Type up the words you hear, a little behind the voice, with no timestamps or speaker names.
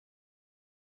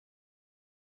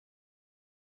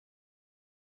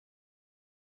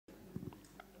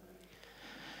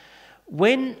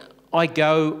When I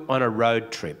go on a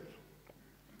road trip,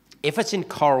 if it's in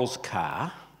Coral's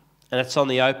car and it's on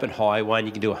the open highway and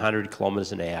you can do 100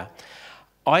 kilometres an hour,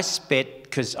 I expect,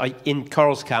 because in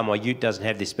Coral's car, my ute doesn't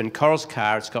have this, but in Coral's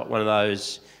car it's got one of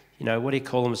those, you know, what do you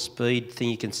call them, a speed thing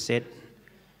you can set?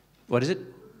 What is it?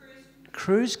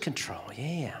 Cruise control,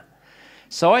 yeah.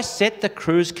 So I set the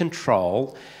cruise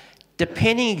control,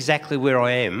 depending exactly where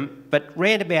I am, but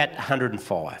round about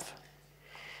 105,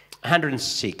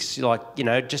 106, like, you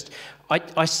know, just...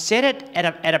 I set it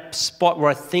at a spot where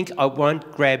I think I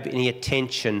won't grab any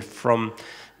attention from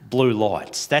blue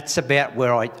lights. That's about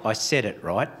where I set it,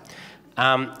 right?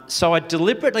 So I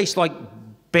deliberately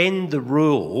bend the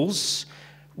rules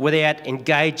without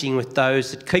engaging with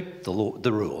those that keep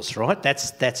the rules, right?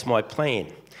 That's my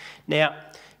plan. Now,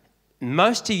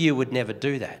 most of you would never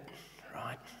do that,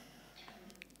 right?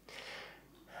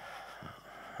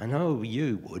 I know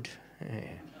you would. Yeah.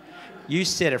 You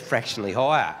set it fractionally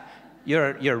higher.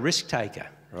 You're a risk taker,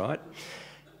 right?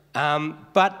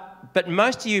 But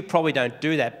most of you probably don't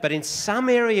do that. But in some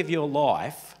area of your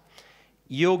life,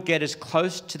 you'll get as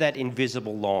close to that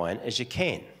invisible line as you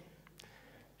can.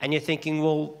 And you're thinking,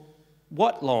 well,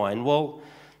 what line? Well,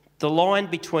 the line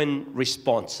between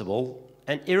responsible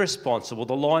and irresponsible,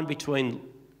 the line between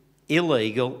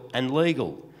illegal and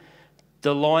legal,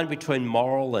 the line between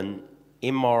moral and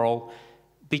immoral,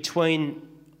 between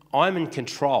I'm in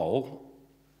control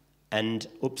and,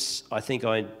 oops, I think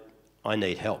I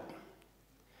need help.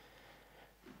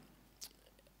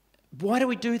 Why do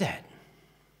we do that?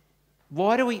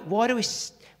 Well,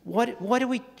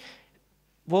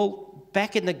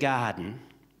 back in the garden,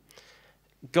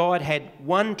 God had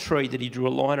one tree that he drew a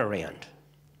line around.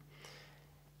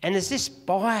 And there's this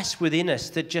bias within us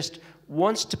that just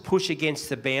wants to push against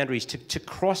the boundaries, to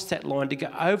cross that line, to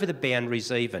go over the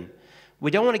boundaries even.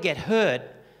 We don't want to get hurt,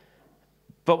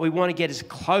 but we want to get as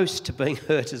close to being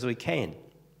hurt as we can.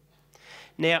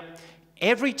 Now,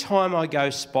 every time I go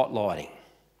spotlighting,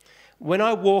 when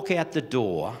I walk out the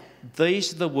door,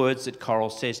 these are the words that Coral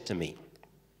says to me.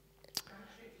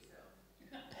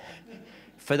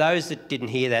 For those that didn't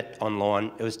hear that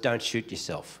online, it was don't shoot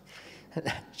yourself.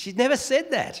 She's never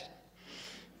said that.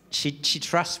 She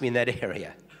trusts me in that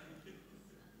area.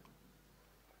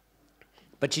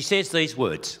 But she says these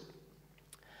words.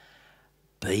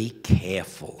 Be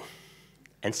careful.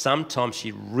 And sometimes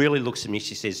she really looks at me,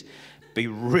 she says, be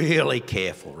really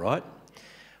careful, right?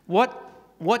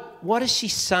 What is she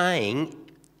saying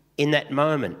in that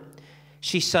moment?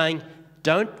 She's saying,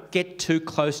 don't get too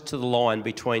close to the line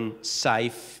between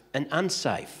safe and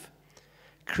unsafe.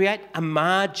 Create a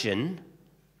margin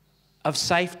of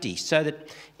safety so that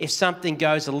if something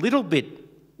goes a little bit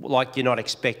like you're not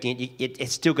expecting it,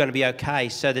 it's still going to be okay,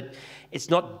 so that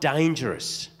it's not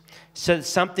dangerous, so that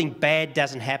something bad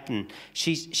doesn't happen.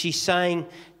 She's saying,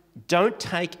 don't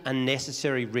take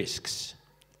unnecessary risks.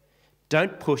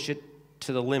 Don't push it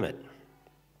to the limit.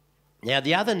 Now,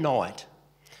 the other night,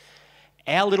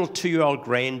 our little 2-year-old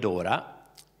granddaughter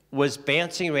was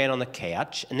bouncing around on the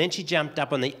couch, and then she jumped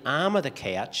up on the arm of the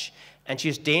couch and she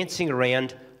was dancing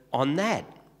around on that.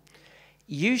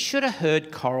 You should have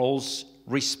heard Coral's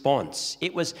response.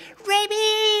 It was,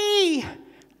 Remy!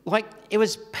 Like, it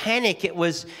was panic. It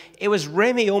was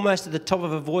Remy almost at the top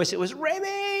of her voice. It was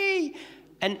Remy!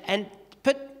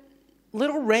 But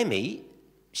little Remy,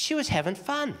 she was having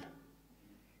fun.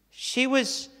 She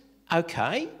was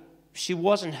okay. She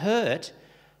wasn't hurt.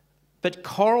 But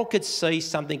Coral could see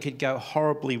something could go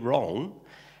horribly wrong.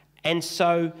 And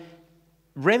so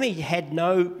Remy had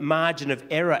no margin of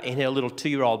error in her little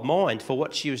 2-year-old mind for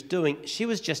what she was doing. She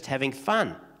was just having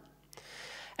fun.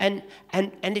 And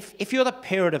if you're the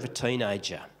parent of a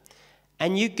teenager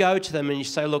and you go to them and you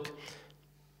say, look,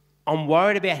 I'm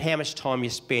worried about how much time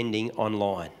you're spending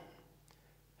online,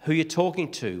 who you're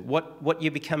talking to, what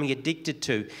you're becoming addicted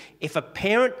to. If a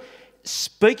parent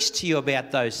speaks to you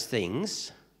about those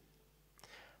things,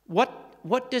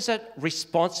 what does a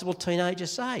responsible teenager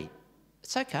say?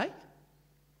 It's okay.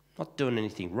 Not doing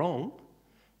anything wrong.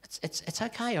 It's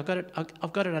okay. I've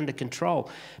got it under control.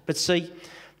 But see,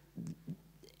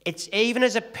 it's even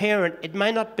as a parent, it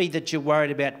may not be that you're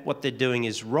worried about what they're doing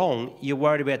is wrong. You're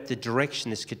worried about the direction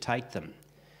this could take them.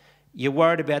 You're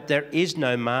worried about there is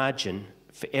no margin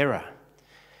for error.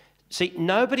 See,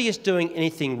 nobody is doing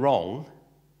anything wrong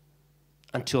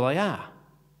until they are.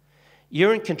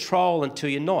 You're in control until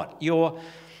you're not.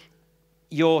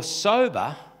 You're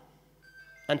sober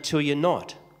until you're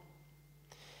not.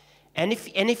 And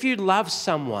if you love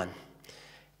someone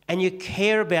and you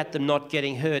care about them not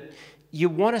getting hurt, you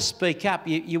want to speak up.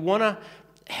 You want to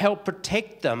help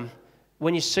protect them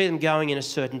when you see them going in a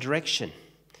certain direction.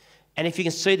 And if you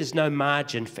can see, there's no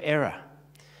margin for error.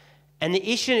 And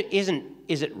the issue isn't,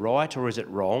 is it right or is it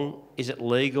wrong? Is it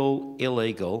legal,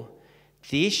 illegal?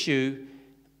 The issue,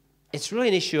 it's really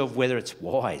an issue of whether it's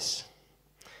wise.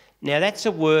 Now, that's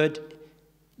a word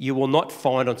you will not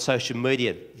find on social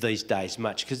media these days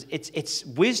much, because it's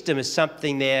wisdom is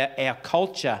something that our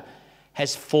culture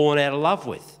has fallen out of love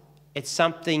with. It's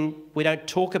something we don't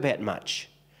talk about much.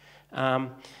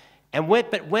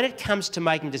 But when it comes to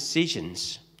making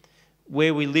decisions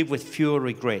where we live with fewer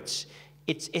regrets,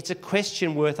 it's a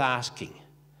question worth asking.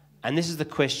 And this is the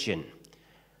question: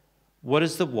 what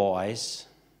is the wise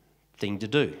thing to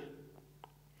do?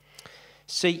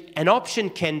 See, an option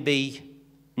can be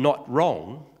not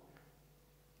wrong,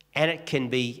 and it can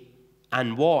be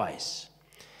unwise.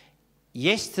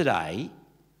 Yesterday,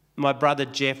 my brother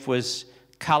Jeff was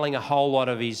culling a whole lot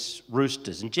of his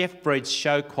roosters, and Jeff breeds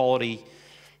show quality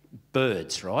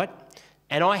birds, right?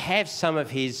 And I have some of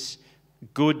his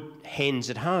good hens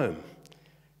at home.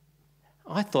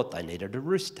 I thought they needed a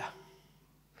rooster.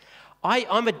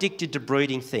 I'm addicted to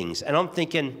breeding things, and I'm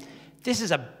thinking, this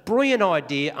is a brilliant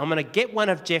idea. I'm going to get one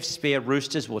of Jeff's spare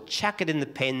roosters. We'll chuck it in the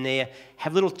pen there,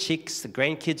 have little chicks. The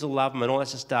grandkids will love them and all that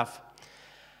sort of stuff.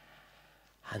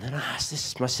 And then I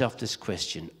asked myself this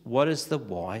question: what is the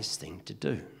wise thing to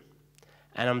do?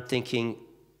 And I'm thinking,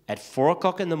 at 4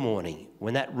 o'clock in the morning,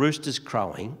 when that rooster's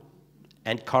crowing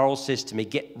and Coral says to me,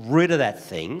 get rid of that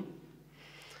thing,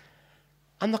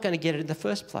 I'm not going to get it in the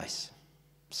first place.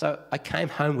 So I came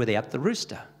home without the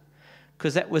rooster,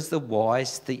 because that was the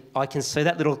wise thing. I can see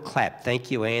that little clap. Thank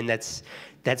you, Anne.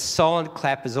 That silent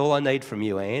clap is all I need from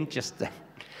you, Anne.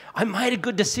 I made a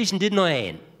good decision, didn't I,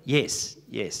 Anne? Yes,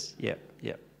 yep.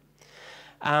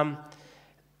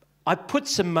 I put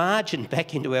some margin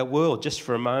back into our world just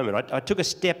for a moment. I took a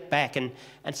step back, and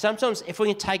sometimes if we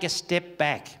can take a step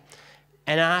back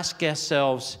and ask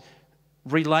ourselves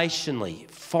relationally,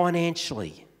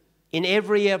 financially, in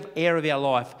every area of our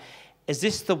life, is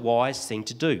this the wise thing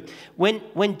to do?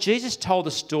 When Jesus told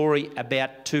the story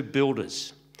about two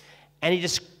builders, and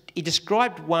he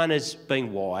described one as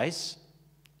being wise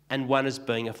and one as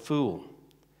being a fool.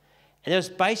 And it was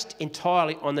based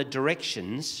entirely on the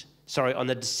decisions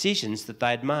that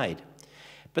they had made.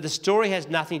 But the story has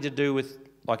nothing to do with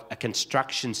like a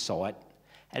construction site.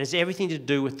 It has everything to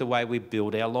do with the way we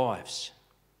build our lives.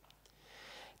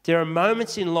 There are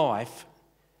moments in life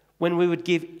when we would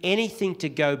give anything to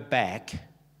go back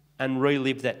and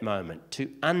relive that moment,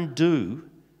 to undo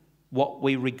what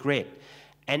we regret.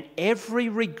 And every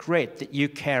regret that you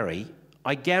carry,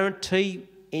 I guarantee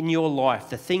in your life,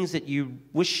 the things that you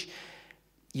wish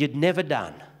you'd never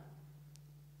done,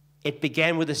 it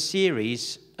began with a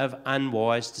series of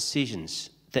unwise decisions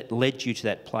that led you to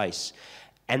that place.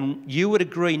 And you would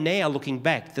agree now, looking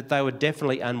back, that they were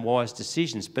definitely unwise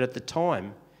decisions, but at the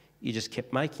time, you just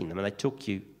kept making them, and they took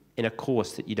you in a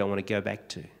course that you don't want to go back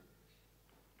to.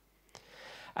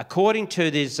 According to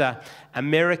this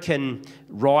American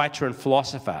writer and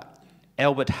philosopher,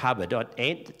 Albert Hubbard,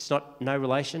 it's not no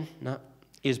relation, no.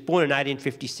 He was born in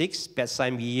 1856, about the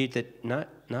same year that, no.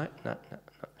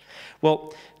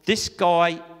 Well, this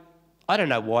guy, I don't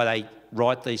know why they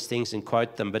write these things and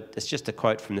quote them, but it's just a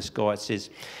quote from this guy. It says,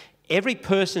 every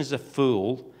person is a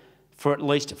fool for at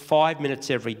least 5 minutes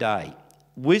every day.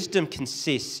 Wisdom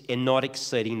consists in not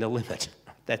exceeding the limit.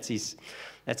 That's his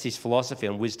philosophy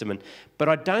on wisdom. But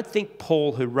I don't think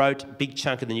Paul, who wrote a big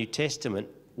chunk of the New Testament,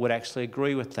 would actually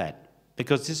agree with that,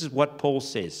 because this is what Paul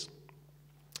says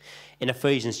in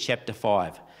Ephesians chapter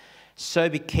 5. So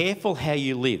be careful how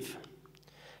you live.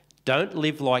 Don't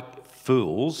live like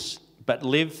fools, but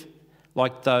live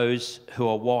like those who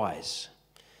are wise.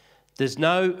 There's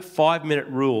no 5-minute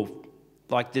rule.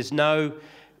 Like, there's no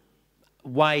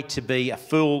way to be a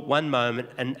fool one moment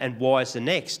and wise the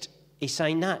next. He's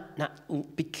saying, no,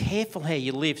 be careful how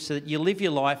you live, so that you live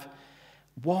your life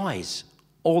wise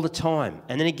all the time.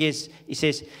 And then he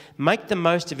says, make the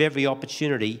most of every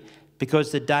opportunity,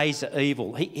 because the days are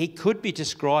evil. He could be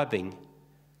describing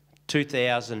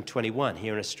 2021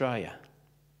 here in Australia.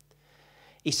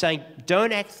 He's saying,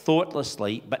 don't act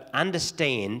thoughtlessly, but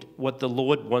understand what the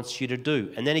Lord wants you to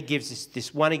do. And then he gives us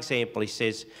this one example. He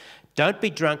says, don't be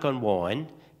drunk on wine,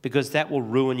 because that will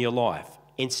ruin your life.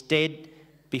 Instead,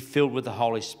 be filled with the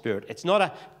Holy Spirit. It's not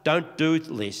a don't do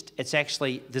list. It's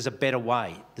actually, there's a better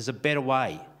way. There's a better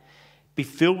way. Be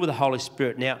filled with the Holy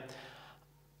Spirit. Now,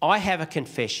 I have a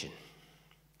confession.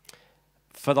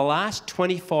 For the last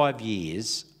 25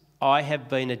 years, I have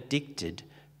been addicted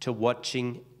to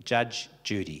watching Judge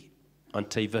Judy on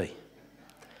TV.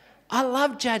 I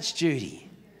love Judge Judy.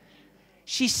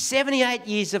 She's 78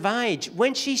 years of age.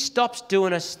 When she stops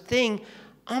doing her thing,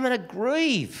 I'm going to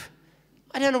grieve.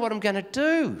 I don't know what I'm going to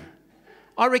do.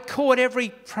 I record every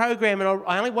program and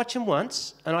I only watch them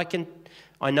once, and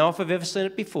I know if I've ever seen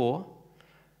it before.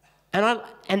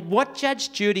 And what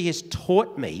Judge Judy has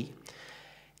taught me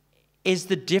is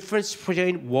the difference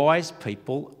between wise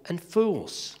people and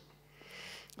fools.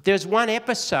 There's one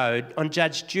episode on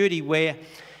Judge Judy where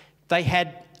they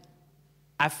had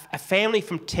a family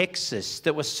from Texas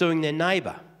that was suing their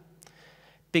neighbour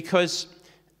because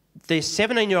their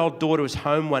 17-year-old daughter was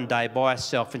home one day by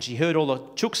herself and she heard all the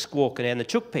chooks squawking out in the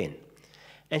chook pen.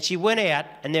 And she went out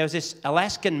and there was this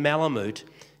Alaskan Malamute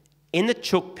in the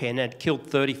chook pen and had killed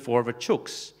 34 of her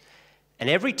chooks. And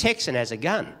every Texan has a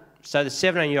gun. So the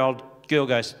 17-year-old girl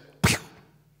goes, pew,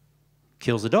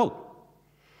 kills the dog.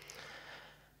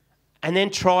 And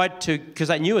then tried to, because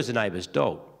they knew it was the neighbour's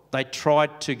dog, they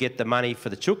tried to get the money for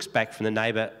the chooks back from the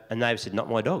neighbour, and the neighbour said, not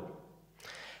my dog.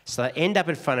 So they end up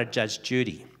in front of Judge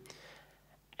Judy.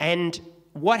 And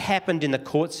what happened in the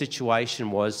court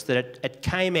situation was that it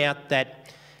came out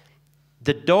that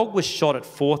the dog was shot at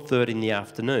 4:30 in the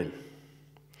afternoon.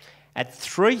 At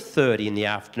 3:30 in the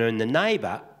afternoon, the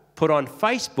neighbour put on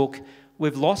Facebook,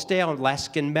 we've lost our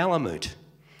Alaskan Malamute.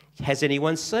 Has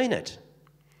anyone seen it?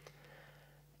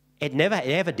 It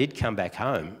never did come back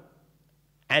home.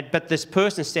 But this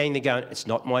person standing there going, it's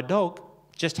not my dog.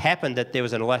 Just happened that there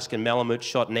was an Alaskan Malamute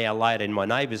shot an hour later in my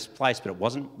neighbour's place, but it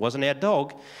wasn't our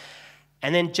dog.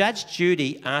 And then Judge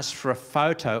Judy asked for a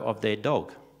photo of their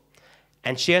dog.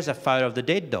 And she has a photo of the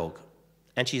dead dog.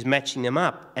 And she's matching them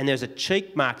up. And there's a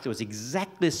cheek mark that was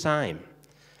exactly the same.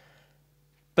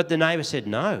 But the neighbour said,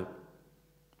 no,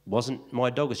 wasn't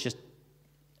my dog, it's just...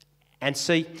 And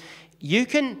see, you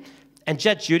can... And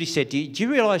Judge Judy said, do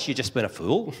you realise you've just been a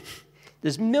fool?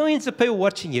 There's millions of people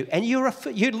watching you and you're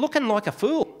looking like a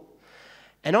fool.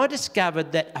 And I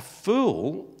discovered that a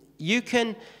fool, you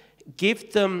can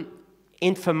give them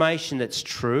information that's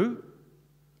true,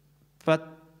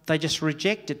 but they just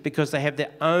reject it because they have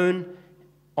their own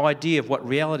idea of what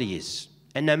reality is.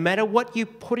 And no matter what you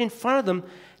put in front of them,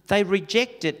 they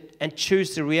reject it and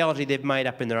choose the reality they've made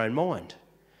up in their own mind.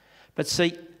 But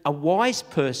see, a wise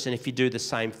person, if you do the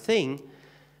same thing,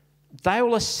 they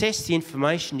will assess the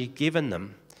information you've given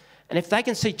them, and if they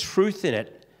can see truth in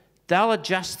it, they'll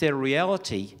adjust their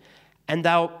reality and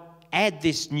they'll add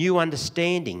this new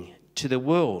understanding to the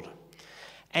world.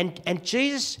 And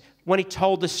Jesus, when he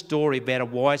told the story about a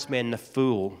wise man and a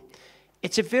fool,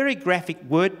 it's a very graphic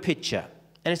word picture,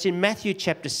 and it's in Matthew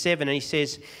chapter 7, and he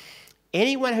says,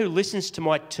 anyone who listens to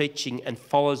my teaching and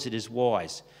follows it is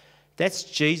wise. That's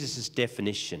Jesus'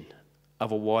 definition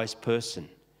of a wise person.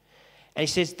 And he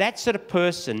says that sort of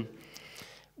person,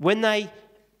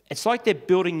 it's like they're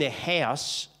building their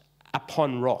house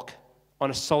upon rock, on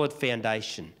a solid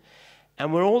foundation.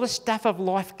 And when all the stuff of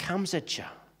life comes at you,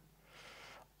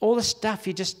 all the stuff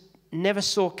you just never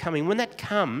saw coming, when that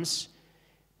comes,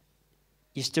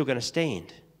 you're still going to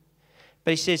stand.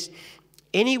 But he says,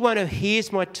 anyone who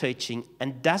hears my teaching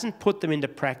and doesn't put them into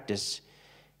practice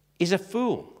is a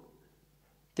fool.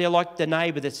 They're like the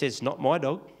neighbour that says, not my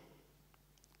dog.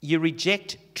 You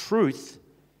reject truth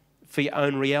for your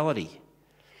own reality.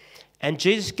 And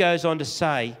Jesus goes on to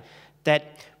say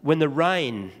that when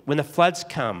the floods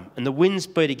come and the winds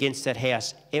beat against that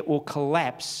house, it will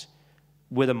collapse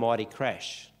with a mighty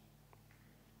crash.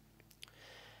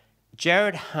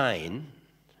 Jared Hayne,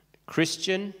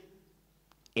 Christian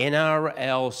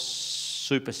NRL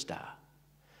superstar,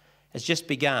 has just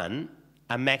begun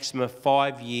a maximum of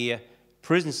 5-year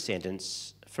prison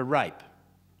sentence for rape.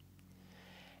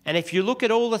 And if you look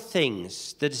at all the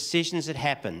things, the decisions that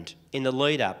happened in the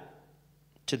lead up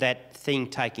to that thing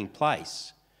taking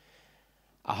place,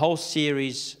 a whole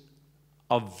series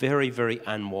of very, very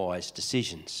unwise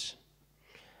decisions.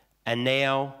 And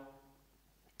now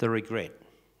the regret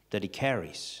that he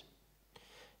carries.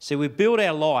 See, we build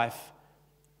our life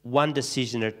one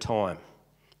decision at a time.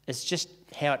 It's just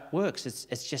how it works.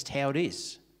 It's just how it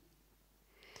is.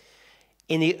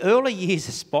 In the early years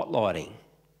of spotlighting,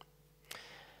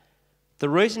 the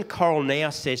reason Coral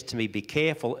now says to me, be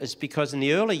careful, is because in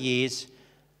the early years,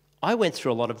 I went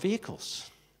through a lot of vehicles.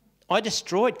 I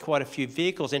destroyed quite a few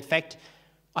vehicles. In fact,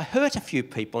 I hurt a few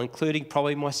people, including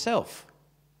probably myself.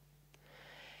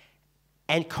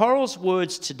 And Coral's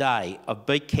words today of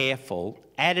be careful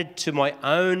added to my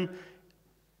own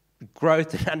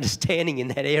growth and understanding in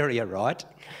that area, right,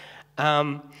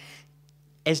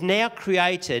 has now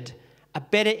created a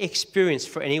better experience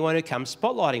for anyone who comes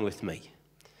spotlighting with me.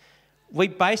 We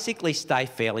basically stay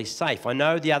fairly safe. I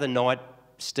know the other night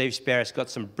Steve Sparrows got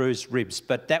some bruised ribs,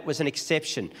 but that was an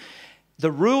exception.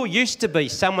 The rule used to be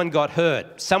someone got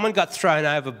hurt, someone got thrown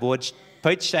overboard.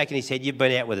 Pete's shaking his head. You've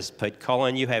been out with us, Pete.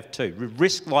 Colin, you have too.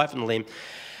 Risk life and limb.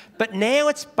 But now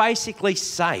it's basically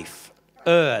safer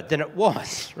than it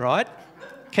was, right?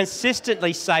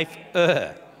 Consistently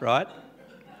safer, right?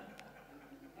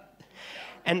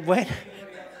 And when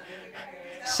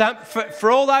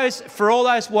for all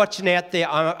those watching out there,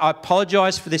 I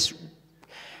apologise for this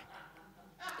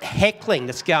heckling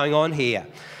that's going on here.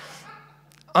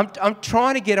 I'm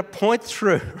trying to get a point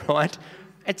through, right?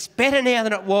 It's better now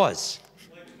than it was.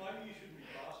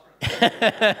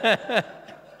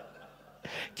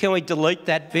 Can we delete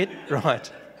that bit?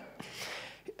 Right.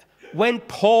 When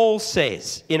Paul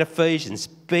says in Ephesians,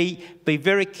 be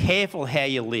very careful how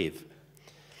you live,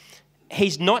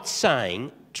 he's not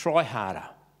saying try harder.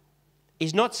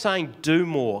 He's not saying do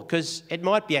more, because it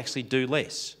might be actually do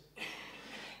less.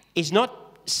 He's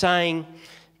not saying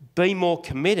be more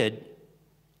committed.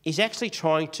 He's actually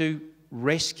trying to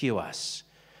rescue us,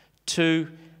 to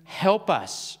help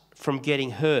us from getting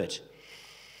hurt.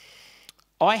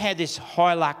 I had this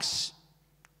Hilux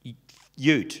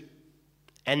ute,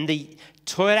 and the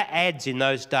Toyota ads in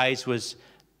those days was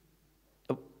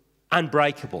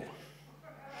unbreakable.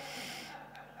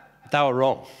 They were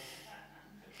wrong.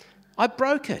 I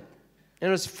broke it, and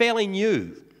it was fairly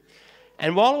new.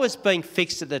 And while it was being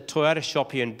fixed at the Toyota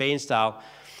shop here in Bairnsdale,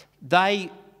 they,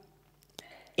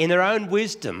 in their own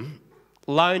wisdom,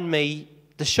 loaned me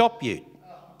the shop ute,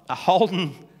 a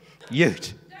Holden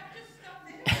ute.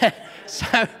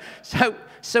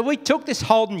 So we took this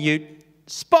Holden ute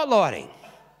spotlighting.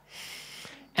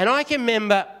 And I can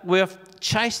remember we were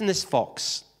chasing this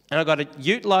fox, and I got a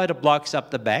ute load of blokes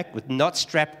up the back with not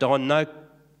strapped on, no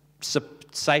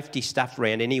safety stuff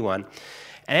around anyone.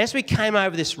 And as we came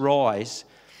over this rise,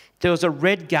 there was a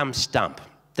red gum stump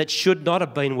that should not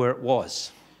have been where it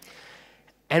was.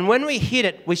 And when we hit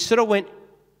it, we sort of went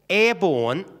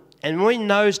airborne, and when we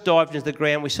nosedived into the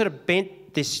ground, we sort of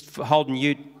bent this Holden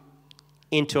ute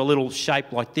into a little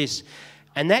shape like this.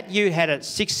 And that ute had a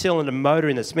 6-cylinder motor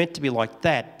in that's meant to be like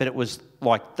that, but it was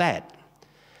like that.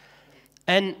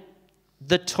 And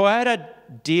the Toyota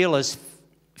dealers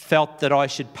felt that I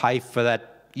should pay for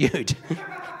that ute.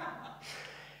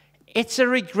 It's a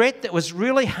regret that was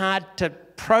really hard to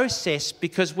process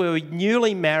because we were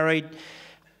newly married.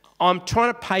 I'm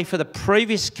trying to pay for the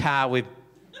previous car we've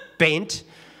bent,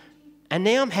 and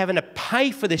now I'm having to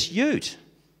pay for this ute.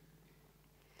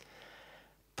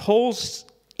 Paul's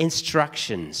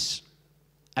instructions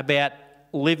about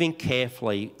living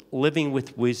carefully, living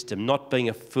with wisdom, not being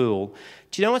a fool.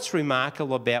 Do you know what's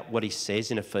remarkable about what he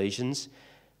says in Ephesians?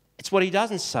 It's what he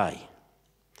doesn't say.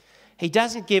 He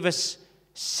doesn't give us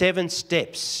 7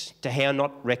 steps to how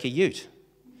not wreck a ute.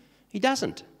 He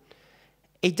doesn't.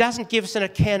 He doesn't give us an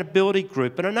accountability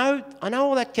group. And I know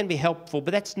all that can be helpful,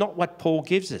 but that's not what Paul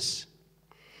gives us.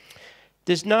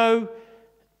 There's no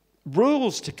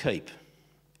rules to keep.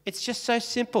 It's just so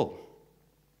simple.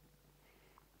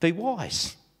 Be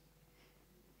wise.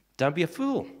 Don't be a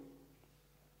fool.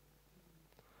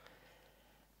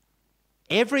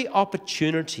 Every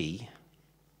opportunity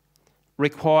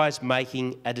requires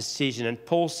making a decision. And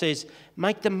Paul says,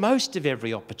 make the most of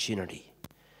every opportunity.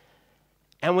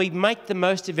 And we make the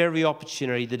most of every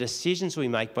opportunity, the decisions we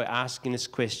make, by asking this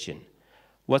question: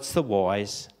 what's the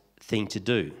wise thing to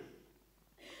do?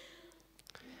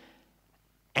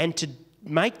 And to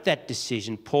make that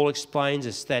decision, Paul explains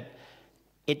us that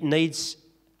it needs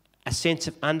a sense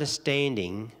of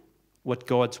understanding what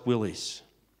God's will is.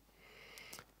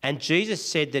 And Jesus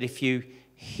said that if you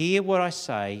hear what I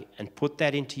say and put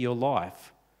that into your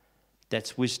life,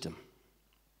 that's wisdom.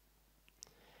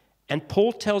 And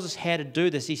Paul tells us how to do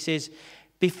this. He says,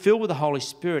 be filled with the Holy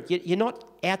Spirit. You're not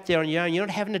out there on your own. You're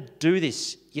not having to do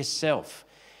this yourself.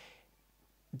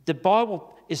 The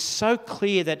Bible is so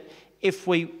clear that if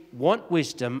we want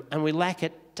wisdom and we lack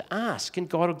it, to ask, and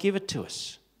God will give it to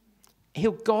us.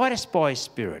 He'll guide us by His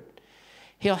Spirit.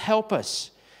 He'll help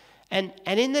us. And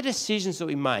in the decisions that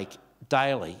we make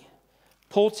daily,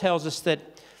 Paul tells us that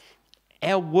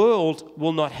our world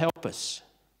will not help us.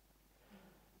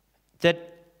 That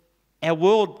our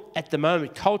world at the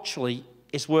moment, culturally,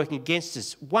 is working against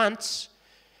us. Once,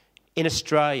 in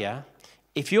Australia,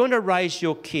 if you want to raise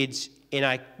your kids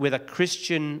with a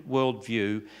Christian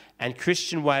worldview and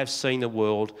Christian way of seeing the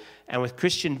world and with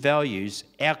Christian values,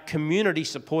 our community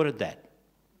supported that.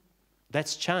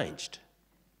 That's changed,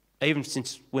 even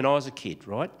since when I was a kid,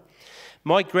 right?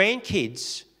 My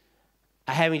grandkids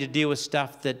are having to deal with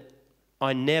stuff that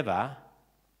I never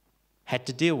had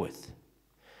to deal with.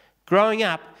 Growing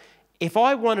up, if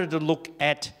I wanted to look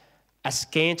at a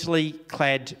scantily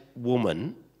clad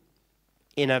woman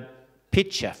in a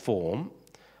picture form,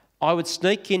 I would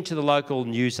sneak into the local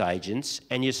newsagents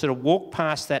and you sort of walk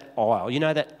past that aisle, you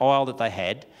know that aisle that they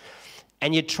had,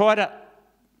 and you'd try to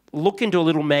look into a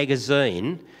little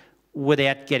magazine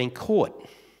without getting caught.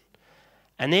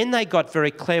 And then they got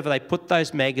very clever. They put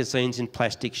those magazines in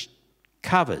plastic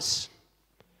covers.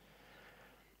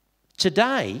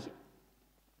 Today,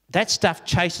 that stuff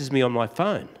chases me on my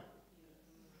phone.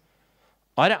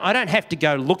 I don't have to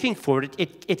go looking for it.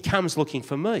 It comes looking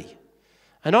for me.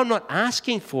 And I'm not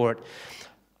asking for it.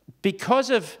 Because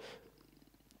of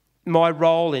my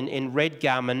role in Red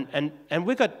Gum, and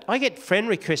I get friend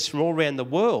requests from all around the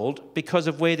world because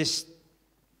of where this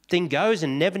thing goes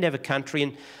in Never Never country,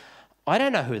 and I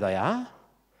don't know who they are.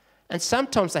 And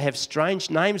sometimes they have strange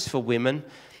names for women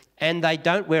and they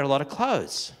don't wear a lot of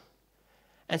clothes.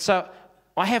 And so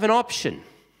I have an option.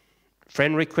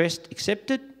 Friend request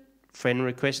accepted, friend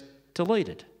request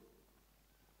deleted.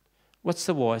 What's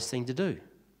the wise thing to do?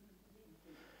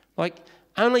 Like,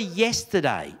 only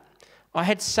yesterday I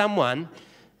had someone,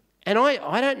 and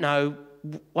I didn't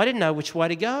know which way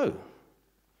to go.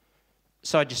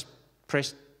 So I just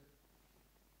pressed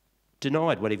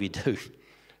denied, whatever you do,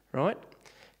 right?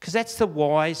 Because that's the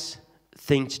wise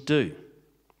thing to do.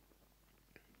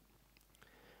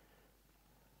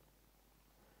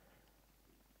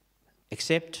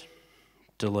 Accept,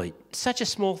 delete. Such a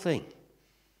small thing.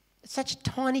 It's such a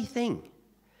tiny thing.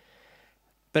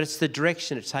 But it's the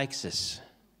direction it takes us.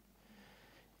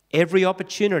 Every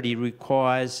opportunity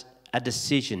requires a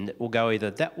decision that will go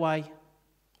either that way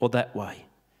or that way.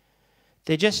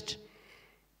 They're just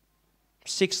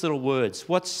 6 little words.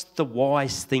 What's the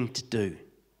wise thing to do?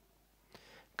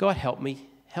 God, help me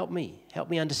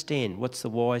understand what's the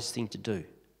wise thing to do.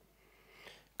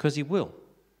 Because He will.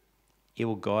 He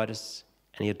will guide us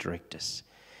and He'll direct us.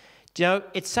 Do you know,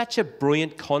 it's such a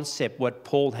brilliant concept what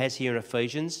Paul has here in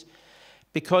Ephesians,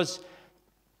 because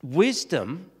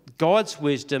wisdom, God's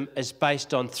wisdom, is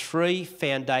based on 3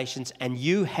 foundations, and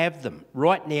you have them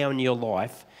right now in your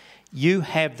life. You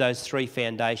have those 3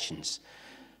 foundations.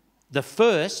 The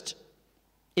first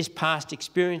is past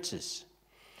experiences.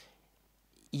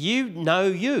 You know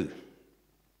you.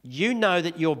 You know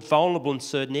that you're vulnerable in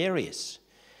certain areas.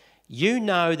 You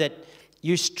know that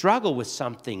you struggle with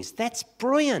some things. That's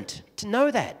brilliant to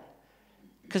know that,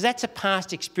 because that's a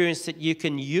past experience that you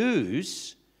can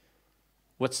use.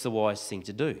 What's the wise thing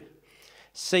to do?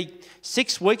 See,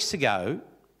 6 weeks ago,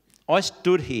 I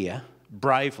stood here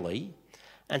bravely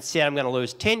and said I'm going to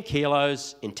lose 10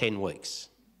 kilos in 10 weeks.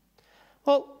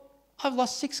 Well, I've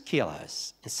lost 6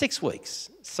 kilos in 6 weeks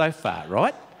so far,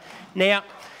 right? Now,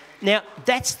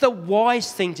 that's the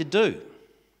wise thing to do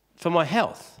for my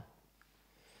health.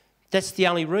 That's the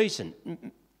only reason.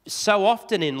 So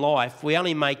often in life, we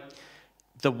only make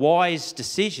the wise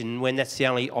decision when that's the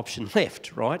only option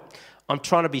left, right? I'm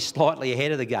trying to be slightly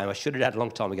ahead of the game. I should have done it a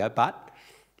long time ago, but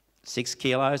 6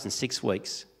 kilos in 6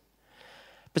 weeks.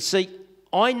 But see,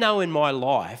 I know in my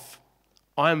life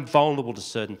I'm vulnerable to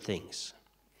certain things.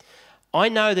 I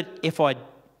know that if I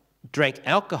drank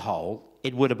alcohol,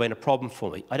 it would have been a problem for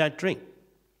me. I don't drink.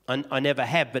 I never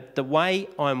have, but the way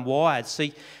I'm wired,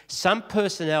 see, some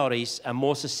personalities are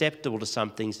more susceptible to some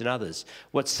things than others.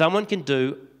 What someone can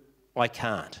do, I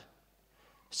can't.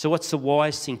 So what's the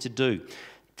wise thing to do?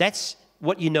 That's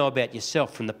what you know about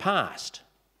yourself from the past.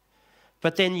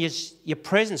 But then your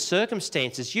present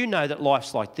circumstances, you know that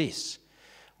life's like this.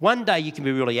 One day you can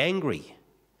be really angry.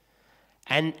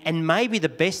 And maybe the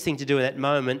best thing to do in that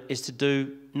moment is to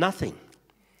do nothing.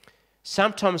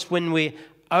 Sometimes when we're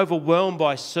overwhelmed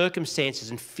by circumstances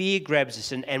and fear grabs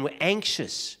us and we're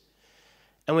anxious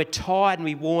and we're tired and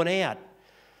we're worn out,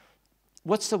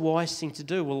 what's the wise thing to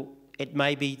do? Well, it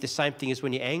may be the same thing as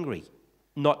when you're angry.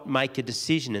 Not make a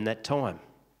decision in that time.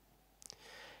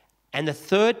 And the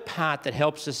third part that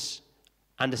helps us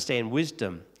understand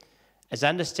wisdom is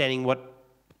understanding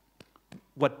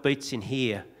what beats in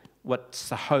here, what's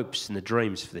the hopes and the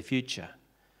dreams for the future.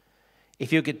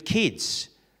 If you look at kids,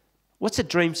 what's the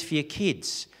dreams for your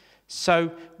kids?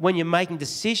 So when you're making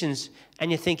decisions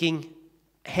and you're thinking,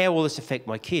 how will this affect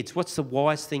my kids? What's the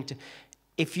wise thing to...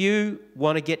 If you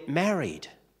want to get married,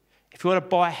 if you want to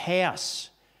buy a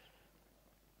house,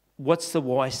 what's the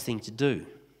wise thing to do?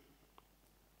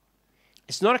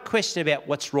 It's not a question about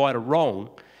what's right or wrong.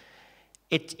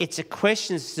 It's a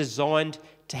question that's designed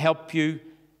to help you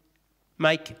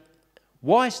make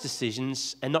wise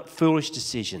decisions and not foolish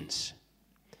decisions.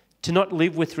 To not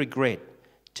live with regret.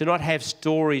 To not have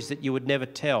stories that you would never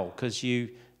tell because you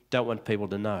don't want people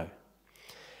to know.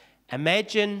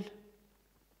 Imagine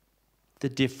the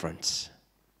difference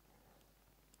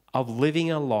of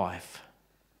living a life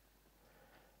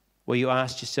where you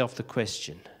asked yourself the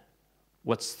question,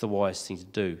 what's the wise thing to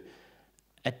do?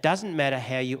 It doesn't matter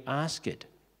how you ask it.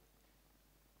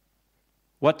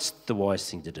 What's the wise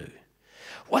thing to do?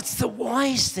 What's the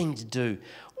wise thing to do?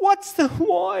 What's the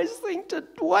wise thing to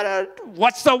do?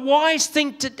 What's the wise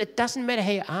thing to do? It doesn't matter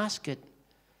how you ask it,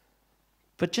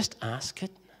 but just ask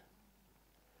it.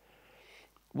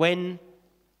 When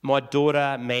my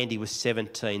daughter Mandy was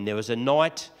 17, there was a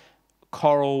night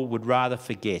Coral would rather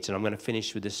forget, and I'm going to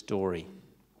finish with this story.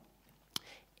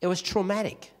 It was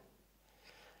traumatic.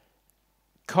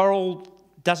 Coral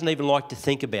doesn't even like to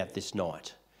think about this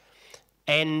night.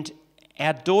 And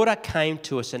our daughter came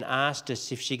to us and asked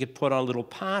us if she could put on a little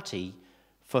party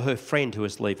for her friend who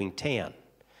was leaving town.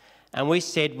 And we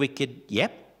said we could,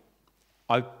 yep.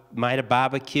 I made a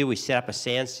barbecue. We set up a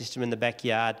sound system in the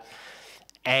backyard.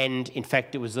 And in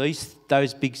fact, it was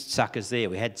those big suckers there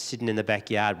we had sitting in the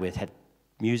backyard with, had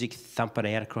music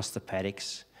thumping out across the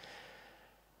paddocks.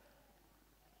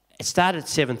 It started at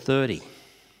 7:30.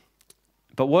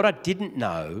 But what I didn't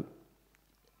know,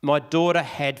 my daughter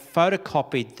had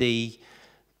photocopied the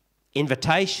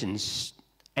invitations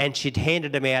and she'd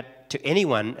handed them out to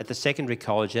anyone at the secondary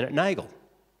college and at Nagle.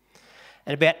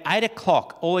 And about 8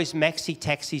 o'clock, all these maxi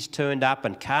taxis turned up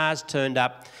and cars turned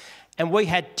up, and we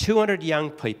had 200 young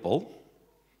people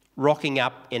rocking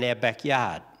up in our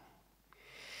backyard,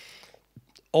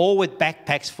 all with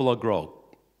backpacks full of grog.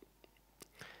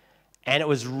 And it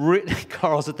was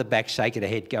Coral's at the back shaking her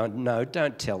head going, no,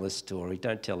 don't tell the story,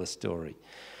 don't tell the story.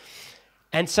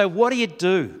 And so what do you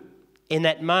do in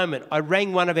that moment? I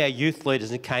rang one of our youth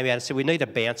leaders and came out and said, we need a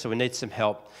bouncer, we need some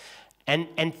help.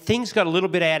 And things got a little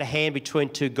bit out of hand between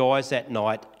two guys that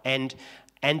night, and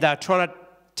they were trying to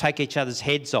take each other's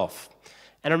heads off.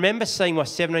 And I remember seeing my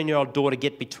 17-year-old daughter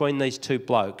get between these two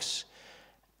blokes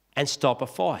and stop a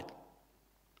fight.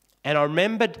 And I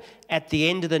remembered at the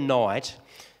end of the night,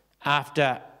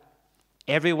 after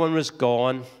everyone was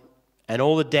gone and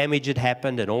all the damage had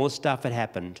happened and all the stuff had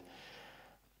happened,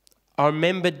 I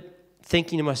remembered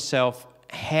thinking to myself,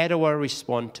 how do I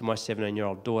respond to my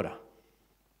 17-year-old daughter?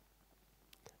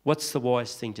 What's the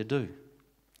wise thing to do?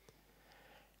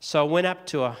 So I went up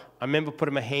to her. I remember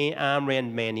putting my arm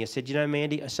around Mandy. I said, you know,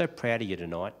 Mandy, I'm so proud of you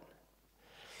tonight.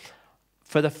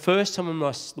 For the first time in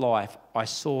my life, I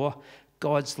saw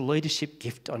God's leadership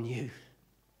gift on you.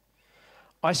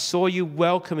 I saw you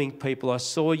welcoming people. I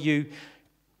saw you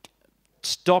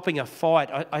stopping a fight.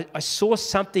 I saw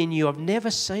something in you I've never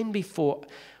seen before.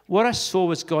 What I saw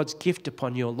was God's gift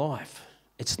upon your life.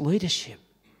 It's leadership.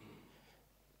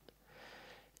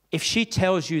 If she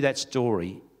tells you that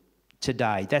story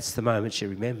today, that's the moment she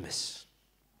remembers.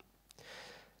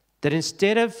 That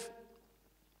instead of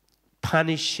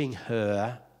punishing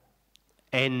her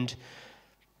and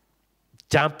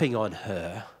dumping on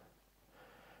her,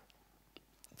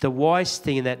 the wise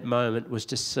thing in that moment was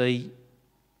to see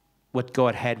what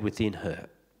God had within her.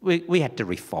 We had to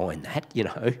refine that, you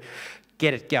know,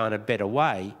 get it going a better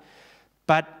way.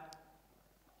 But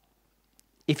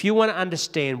if you want to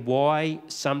understand why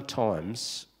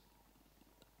sometimes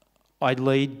I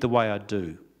lead the way I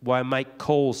do, why I make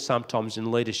calls sometimes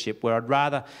in leadership where I'd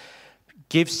rather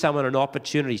give someone an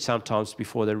opportunity sometimes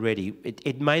before they're ready.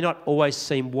 It may not always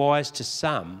seem wise to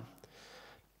some,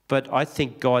 but I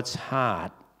think God's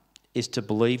heart is to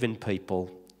believe in people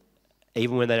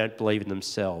even when they don't believe in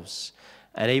themselves.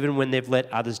 And even when they've let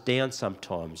others down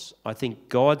sometimes. I think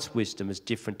God's wisdom is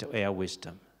different to our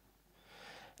wisdom.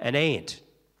 And Ant,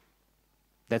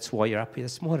 that's why you're up here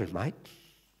this morning, mate.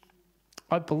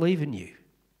 I believe in you.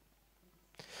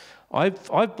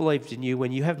 I've believed in you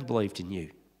when you haven't believed in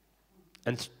you.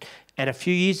 And a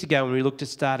few years ago when we looked at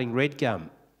starting Red Gum,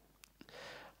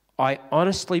 I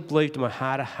honestly believed in my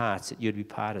heart of hearts that you'd be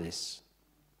part of this.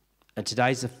 And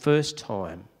today's the first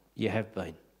time you have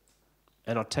been.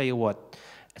 And I'll tell you what,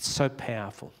 it's so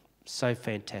powerful, so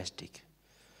fantastic.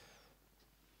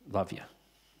 Love you.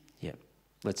 Yeah,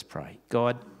 let's pray.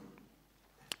 God,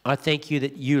 I thank you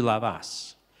that you love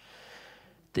us,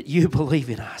 that you believe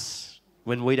in us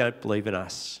when we don't believe in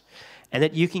us, and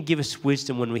that you can give us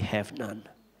wisdom when we have none.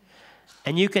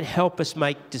 And you can help us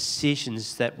make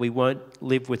decisions that we won't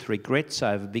live with regrets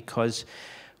over because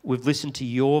we've listened to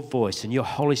your voice and your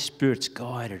Holy Spirit's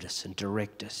guided us and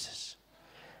directed us.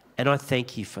 And I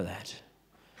thank you for that.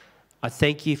 I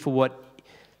thank you for what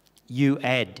you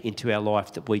add into our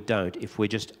life that we don't if we're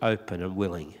just open and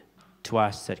willing to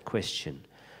ask that question.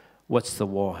 What's the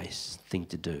wise thing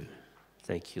to do?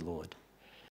 Thank you, Lord.